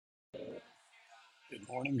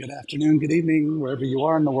Morning, good afternoon, good evening, wherever you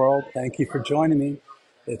are in the world. Thank you for joining me.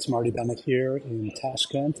 It's Marty Bennett here in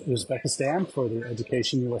Tashkent, Uzbekistan for the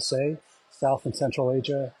Education USA South and Central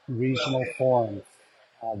Asia Regional Forum.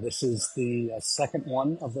 This is the second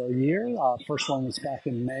one of the year. First one was back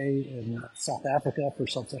in May in South Africa for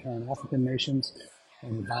sub-Saharan African nations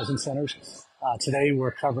and advising centers. Today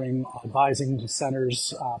we're covering advising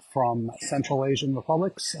centers from Central Asian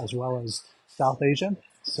republics as well as South Asia.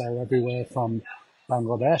 So everywhere from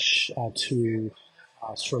Bangladesh to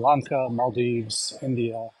Sri Lanka, Maldives,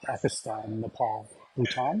 India, Pakistan, Nepal,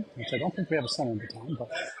 Bhutan, which I don't think we have a center in Bhutan, but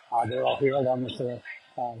they're all here along with the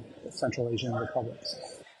Central Asian republics.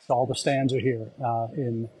 So all the stands are here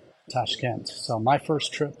in Tashkent. So my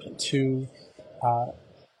first trip to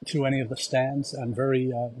any of the stands. I'm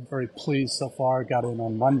very pleased so far. Got in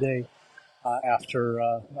on Monday after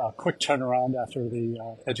a quick turnaround after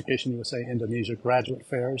the Education USA Indonesia graduate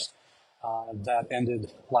fairs. That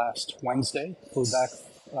ended last Wednesday. Flew back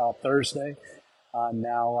Thursday.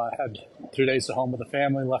 Now I had 2 days at home with the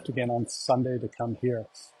family. Left again on Sunday to come here.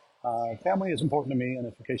 Family is important to me, and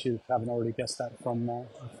if, in case you haven't already guessed that for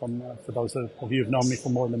those of you who've known me for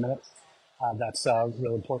more than a minute, that's a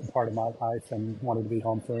real important part of my life, and wanted to be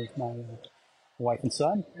home for my wife and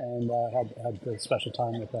son, and had a special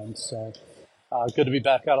time with them. So good to be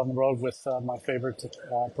back out on the road with my favorite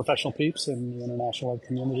professional peeps in the international ed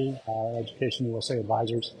community, Education USA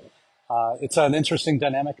advisors. It's an interesting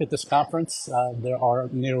dynamic at this conference. There are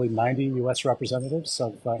nearly 90 U.S. representatives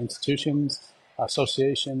of institutions,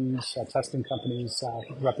 associations, testing companies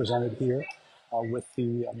represented here with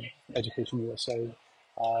the Education USA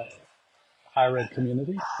higher ed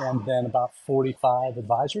community, and then about 45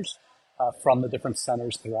 advisors from the different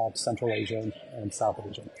centers throughout Central Asia and South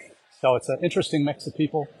Asia. So it's an interesting mix of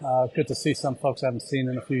people. Good to see some folks I haven't seen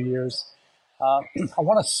in a few years. I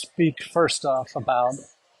want to speak first off about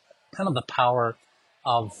kind of the power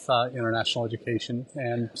of international education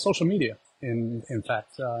and social media. In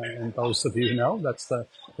fact, and those of you who know, that's the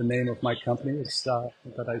name of my company is,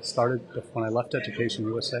 that I started when I left Education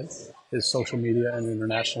USA, is Social Media and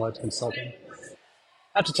International Ed Consulting.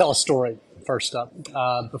 I have to tell a story first up.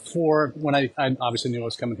 Before, when I obviously knew I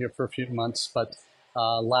was coming here for a few months, but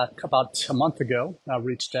about a month ago, I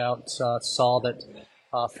reached out, saw that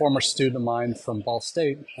a former student of mine from Ball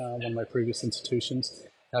State, one of my previous institutions,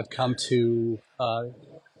 had come to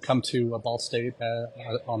Ball State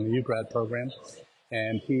on the UGrad program,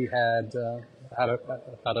 and he had had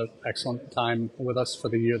an excellent time with us for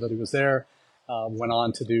the year that he was there. Went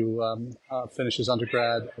on to do finish his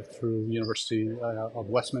undergrad through University of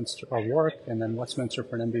Westminster or Warwick, and then Westminster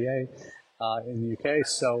for an MBA in the UK.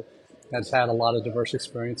 So has had a lot of diverse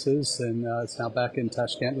experiences, and is now back in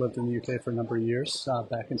Tashkent. Lived in the UK for a number of years.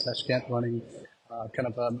 Back in Tashkent, running kind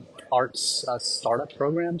of arts startup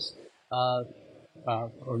programs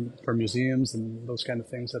for museums and those kind of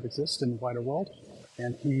things that exist in the wider world.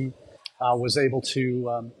 And he was able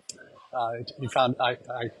to. He found I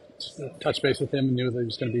touched base with him and knew that he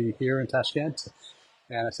was going to be here in Tashkent.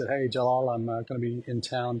 And I said, "Hey, Jalal, I'm going to be in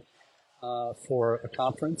town for a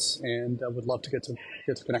conference, and I would love to get to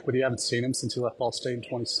connect with you. I haven't seen him since he left Ball State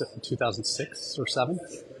in 2006 or 7.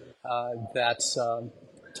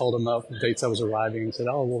 Told him the dates I was arriving, and said,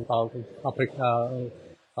 "Oh,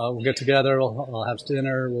 we'll get together. I'll have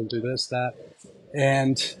dinner. We'll do this, that."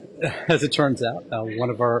 And as it turns out,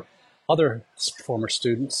 one of our other former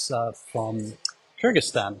students from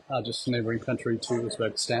Kyrgyzstan, just a neighboring country to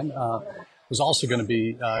Uzbekistan, was also going to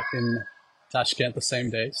be in Tashkent the same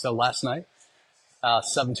day. So last night,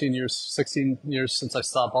 16 years since I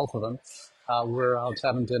saw both of them, we're out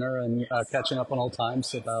having dinner and catching up on old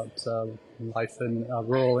times about life in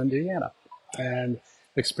rural Indiana and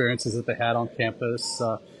experiences that they had on campus.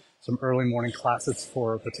 Some early morning classes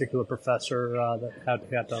for a particular professor that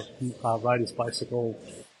had to ride his bicycle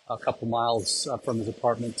a couple miles from his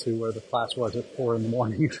apartment to where the class was at 4 in the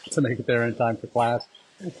morning to make it there in time for class.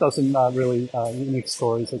 So some really unique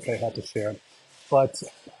stories that they had to share. But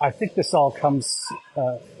I think this all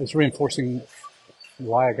is reinforcing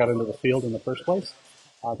why I got into the field in the first place.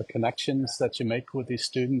 The connections that you make with these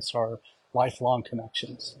students are lifelong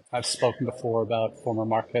connections. I've spoken before about former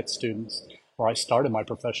Marquette students where I started my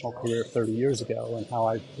professional career 30 years ago and how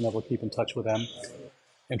I've been able to keep in touch with them.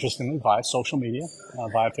 Interestingly, via social media,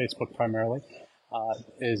 via Facebook primarily,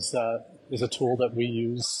 is a tool that we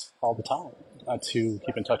use all the time to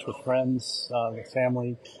keep in touch with friends, with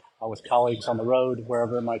family, with colleagues on the road,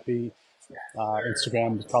 wherever it might be.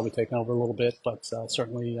 Instagram has probably taken over a little bit, but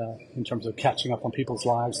certainly in terms of catching up on people's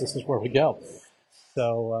lives, this is where we go.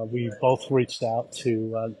 We both reached out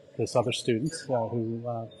to this other student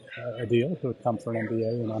Adil, who had come for an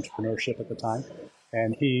MBA in entrepreneurship at the time,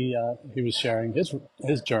 and he was sharing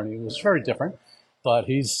his journey. It was very different, but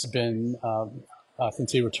he's been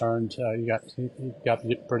since he returned. He got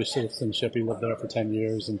British citizenship. He lived there for 10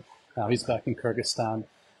 years, and now he's back in Kyrgyzstan.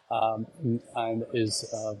 And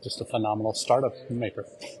is just a phenomenal startup maker.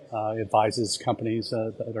 He advises companies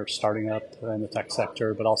that are starting up in the tech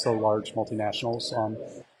sector, but also large multinationals on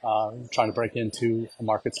trying to break into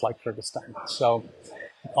markets like Kyrgyzstan. So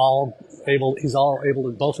he's all able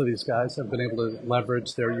to, both of these guys have been able to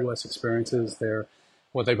leverage their U.S. experiences, their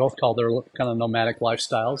what they both call their kind of nomadic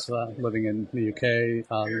lifestyles, living in the UK,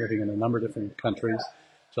 living in a number of different countries.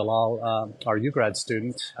 Jalal, our UGrad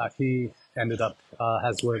student, he ended up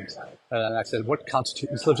has lived. And I said, "What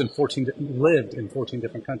constitutes?" He's lived in 14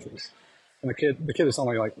 different countries. And the kid is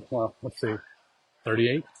only like, well, let's see,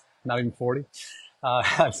 38, not even 40.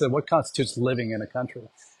 I said, "What constitutes living in a country?"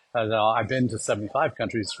 I've been to 75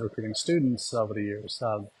 countries recruiting students over the years.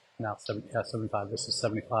 Now 75. This is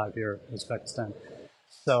 75 here in Uzbekistan.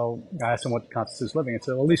 So I asked him what constitutes living. It's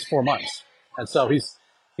at least 4 months. And so he's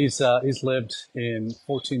lived in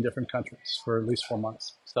 14 different countries for at least 4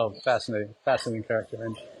 months. So fascinating character.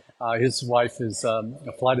 And his wife is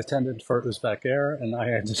a flight attendant for Uzbek Air, and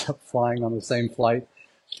I ended up flying on the same flight.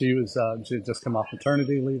 She had just come off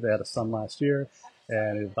maternity leave. They had a son last year,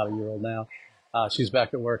 and he's about a year old now. She's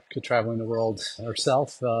back at work, traveling the world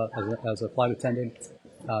herself as a flight attendant.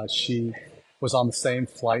 She was on the same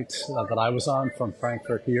flight that I was on from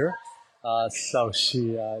Frankfurt here. So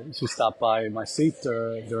she stopped by my seat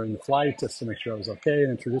during the flight just to make sure I was okay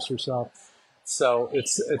and introduce herself. So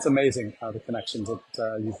it's amazing the connections that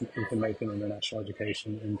you can make in international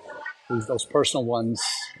education, and those personal ones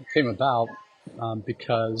came about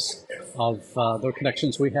because of the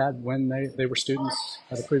connections we had when they were students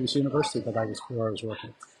at a previous university where I was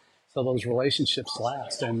working. So those relationships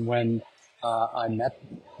last, and when I met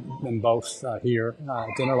them both here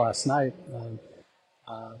at dinner last night.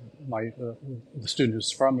 The student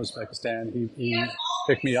who's from Uzbekistan, he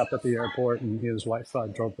picked me up at the airport, and his wife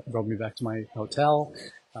drove me back to my hotel.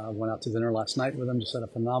 Went out to dinner last night with him, just had a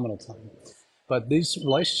phenomenal time. But these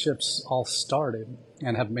relationships all started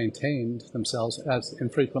and have maintained themselves as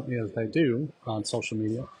infrequently as they do on social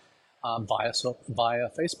media via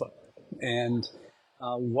Facebook. And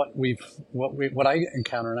what I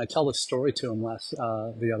encounter, and I tell this story to him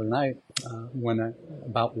the other night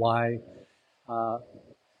about why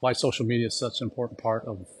social media is such an important part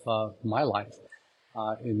of my life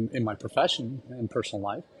in my profession and personal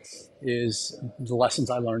life is the lessons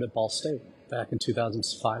I learned at Ball State back in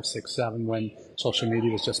 2005, 6, 7, when social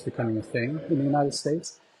media was just becoming a thing in the United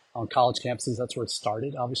States. On college campuses, that's where it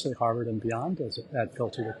started, obviously Harvard and beyond, as it had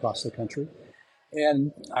filtered across the country.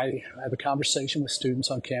 And I had a conversation with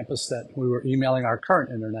students on campus that we were emailing our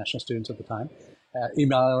current international students at the time, we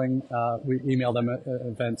emailed them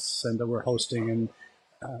events and that we're hosting and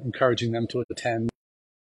encouraging them to attend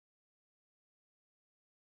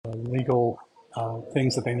legal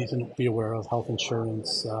things that they need to be aware of, health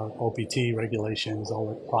insurance, OPT regulations, all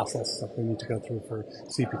the process stuff they need to go through for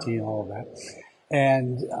CPT and all of that.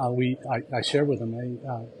 And I shared with them,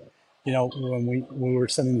 when we were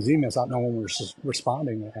sending these emails out, no one was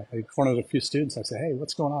responding. I cornered a few students. I said, "Hey,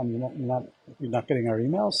 what's going on? You're not getting our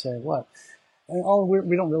emails?" Say, "What?" And,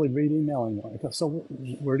 we don't really read email anymore. I go, "So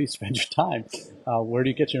where do you spend your time? Where do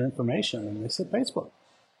you get your information?" And they said, "Facebook."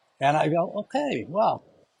 And I go, "Okay, wow,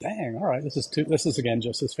 dang, all right. This is again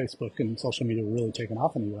just as Facebook and social media were really taking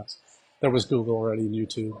off in the U.S. There was Google already and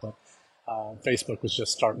YouTube, but Facebook was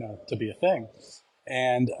just starting to be a thing."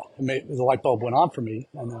 And the light bulb went on for me,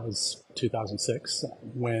 and that was 2006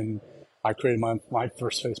 when I created my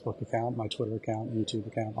first Facebook account, my Twitter account, YouTube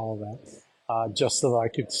account, all of that, just so that I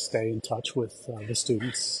could stay in touch with the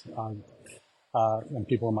students and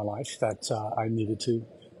people in my life that I needed to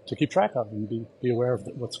keep track of and be aware of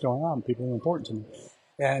what's going on, people who are important to me.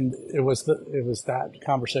 And it was that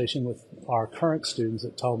conversation with our current students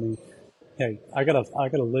that told me, "Hey, I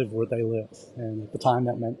gotta live where they live." And at the time,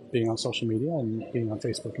 that meant being on social media and being on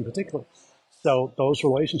Facebook in particular. So those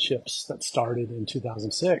relationships that started in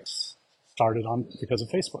 2006 started because of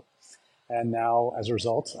Facebook. And now, as a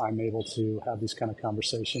result, I'm able to have these kind of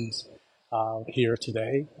conversations here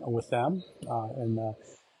today with them.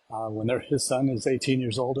 When his son is 18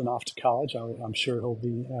 years old and off to college, I'm sure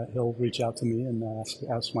he'll reach out to me and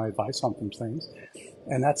ask my advice on some things.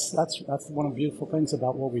 And that's one of the beautiful things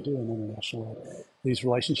about what we do in international ed. These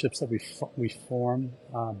relationships that we form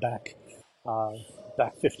back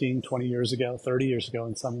 15, 20 years ago, 30 years ago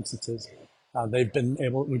in some instances, we've been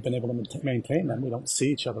able to maintain them. We don't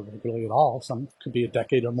see each other regularly at all. Some could be a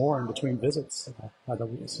decade or more in between visits that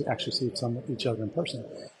we actually see each other in person.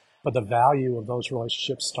 But the value of those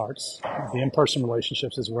relationships starts. The in-person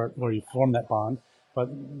relationships is where you form that bond, but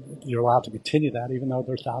you're allowed to continue that even though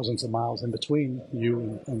there's thousands of miles in between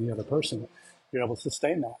you and the other person. You're able to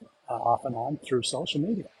sustain that off and on through social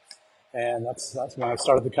media. And that's when I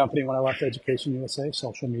started the company, when I left Education USA,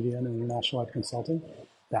 social media and international ed consulting.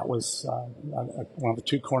 That was one of the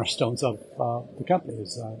two cornerstones of the company,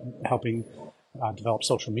 is helping develop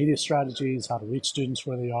social media strategies, how to reach students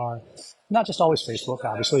where they are. Not just always Facebook.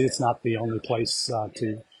 Obviously, it's not the only place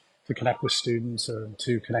to connect with students or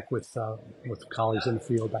to connect with colleagues in the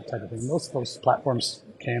field, that type of thing. Those platforms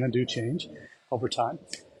can and do change over time.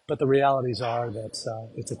 But the realities are that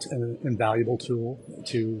it's an invaluable tool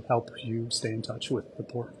to help you stay in touch with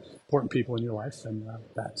important people in your life, and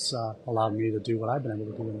that's allowed me to do what I've been able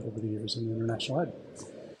to do over the years in international ed.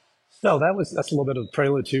 So that's a little bit of a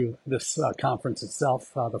prelude to this conference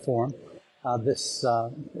itself, the forum. This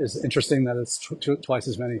is interesting that it's twice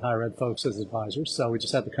as many higher ed folks as advisors. So we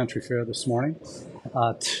just had the country fair this morning.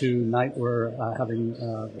 Tonight we're having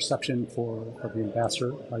a reception for the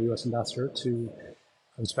ambassador, our U.S. ambassador to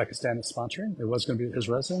Uzbekistan is sponsoring. It was going to be at his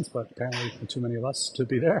residence, but apparently too many of us to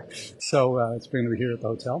be there. So it's going to be here at the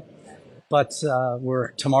hotel. But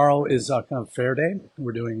tomorrow is kind of fair day.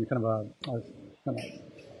 We're doing kind of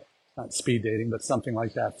not speed dating, but something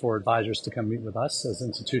like that for advisors to come meet with us as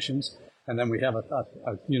institutions. And then we have a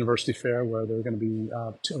university fair where there are going to be,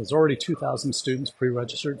 there's already 2,000 students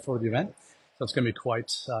pre-registered for the event. So it's going to be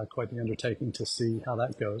quite the undertaking to see how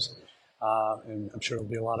that goes. And I'm sure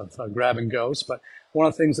there'll be a lot of grab and goes. But one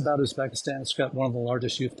of the things about Uzbekistan, it's got one of the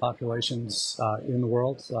largest youth populations in the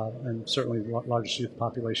world, and certainly the largest youth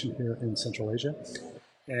population here in Central Asia.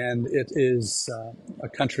 And it is a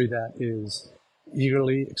country that is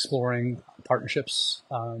eagerly exploring partnerships.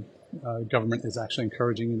 Government is actually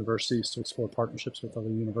encouraging universities to explore partnerships with other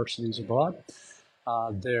universities abroad.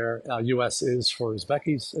 Their U.S. is, for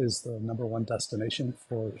Uzbekis, is the number one destination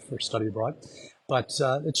for study abroad. But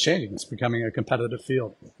it's changing. It's becoming a competitive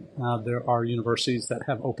field. There are universities that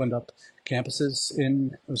have opened up campuses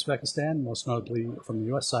in Uzbekistan, most notably from the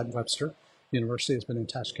U.S. side, Webster University has been in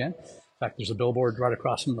Tashkent. In fact, there's a billboard right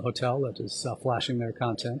across from the hotel that is flashing their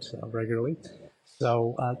content regularly.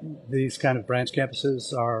 So these kind of branch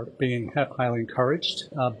campuses are being highly encouraged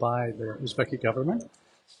by the Uzbeki government.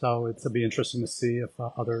 So it'll be interesting to see if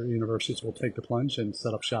other universities will take the plunge and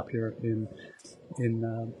set up shop here in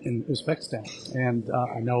Uzbekistan. And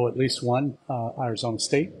I know at least one, Arizona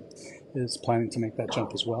State, is planning to make that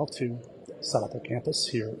jump as well to set up a campus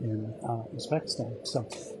here in Uzbekistan. So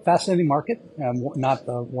fascinating market, not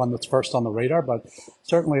the one that's first on the radar, but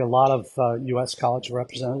certainly a lot of U.S. college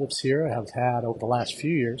representatives here have had over the last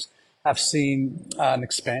few years have seen an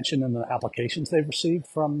expansion in the applications they've received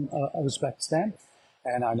from Uzbekistan.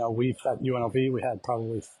 And I know we've at UNLV, we had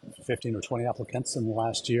probably 15 or 20 applicants in the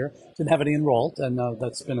last year. Didn't have any enrolled, and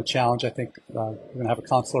that's been a challenge. I think we're going to have a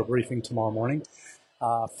consular briefing tomorrow morning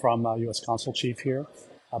from U.S. Consul Chief here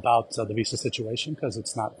about the visa situation, because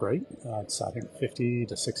it's not great. It's, I think, 50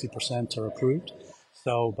 to 60% are approved.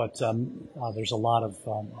 So, but there's a lot of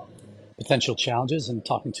potential challenges. And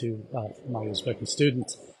talking to my Uzbeki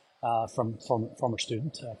student, former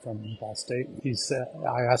student from Ball State,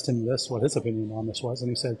 I asked him what his opinion on this was, and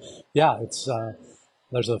he said, "Yeah, it's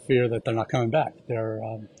there's a fear that they're not coming back. They are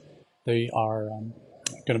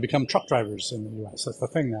going to become truck drivers in the U.S. That's the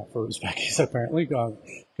thing now for Uzbekis, apparently. Go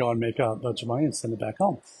and make a bunch of money and send it back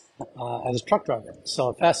home as a truck driver."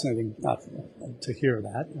 So fascinating to hear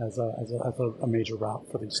that as a major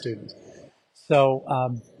route for these students. So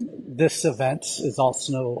this event is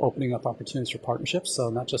also opening up opportunities for partnerships. So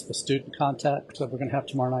not just the student contact that we're going to have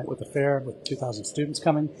tomorrow night with the fair, with 2,000 students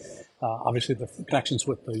coming. Obviously, the connections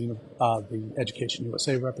with the Education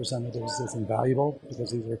USA representatives is invaluable,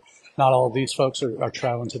 because not all of these folks are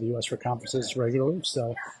traveling to the U.S. for conferences regularly.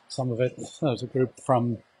 So some of it, there's a group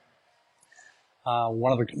from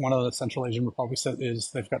one of the Central Asian republics that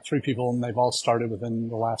they've got 3 people, and they've all started within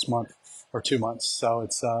the last month or 2 months. So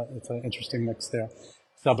it's an interesting mix there.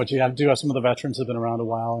 So, but you do have some of the veterans who've been around a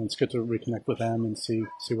while, and it's good to reconnect with them and see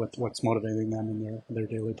what's motivating them in their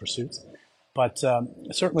daily pursuits. But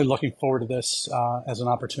certainly looking forward to this as an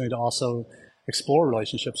opportunity to also explore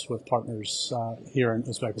relationships with partners here in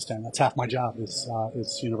Uzbekistan. That's half my job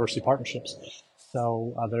is university partnerships.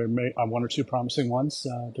 So there are 1 or 2 promising ones.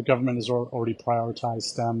 The government has already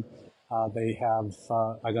prioritized them. They have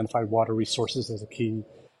identified water resources as a key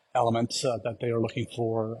element that they are looking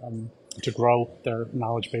for to grow their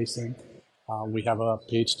knowledge base in. We have a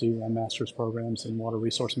PhD and master's programs in water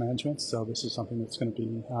resource management, so this is something that's going to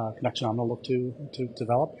be a connection I'm going to look to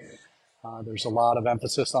develop. There's a lot of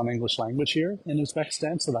emphasis on English language here in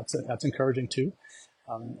Uzbekistan, so that's encouraging too.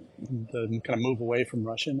 The kind of move away from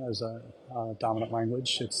Russian as a dominant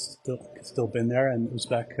language, it's still been there, and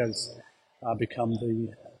Uzbek has become the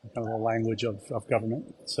kind of the language of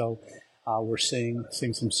government. So we're seeing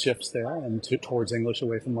some shifts there and towards English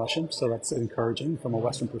away from Russian. So that's encouraging from a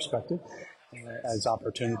Western perspective as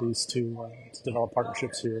opportunities to develop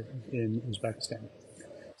partnerships here in Uzbekistan.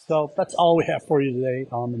 So that's all we have for you today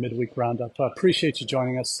on the Midweek Roundup. I appreciate you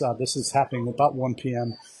joining us. This is happening about 1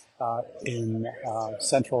 p.m. In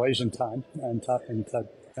Central Asian time and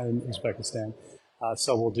in Uzbekistan.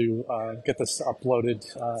 So we'll get this uploaded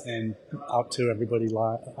and out to everybody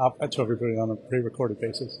on a pre-recorded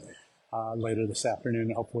basis later this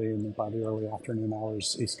afternoon, hopefully by the early afternoon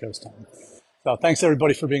hours East Coast time. So thanks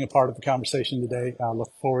everybody for being a part of the conversation today. I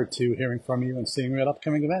look forward to hearing from you and seeing you at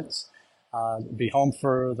upcoming events. Be home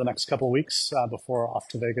for the next couple of weeks before off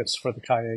to Vegas for the Kaye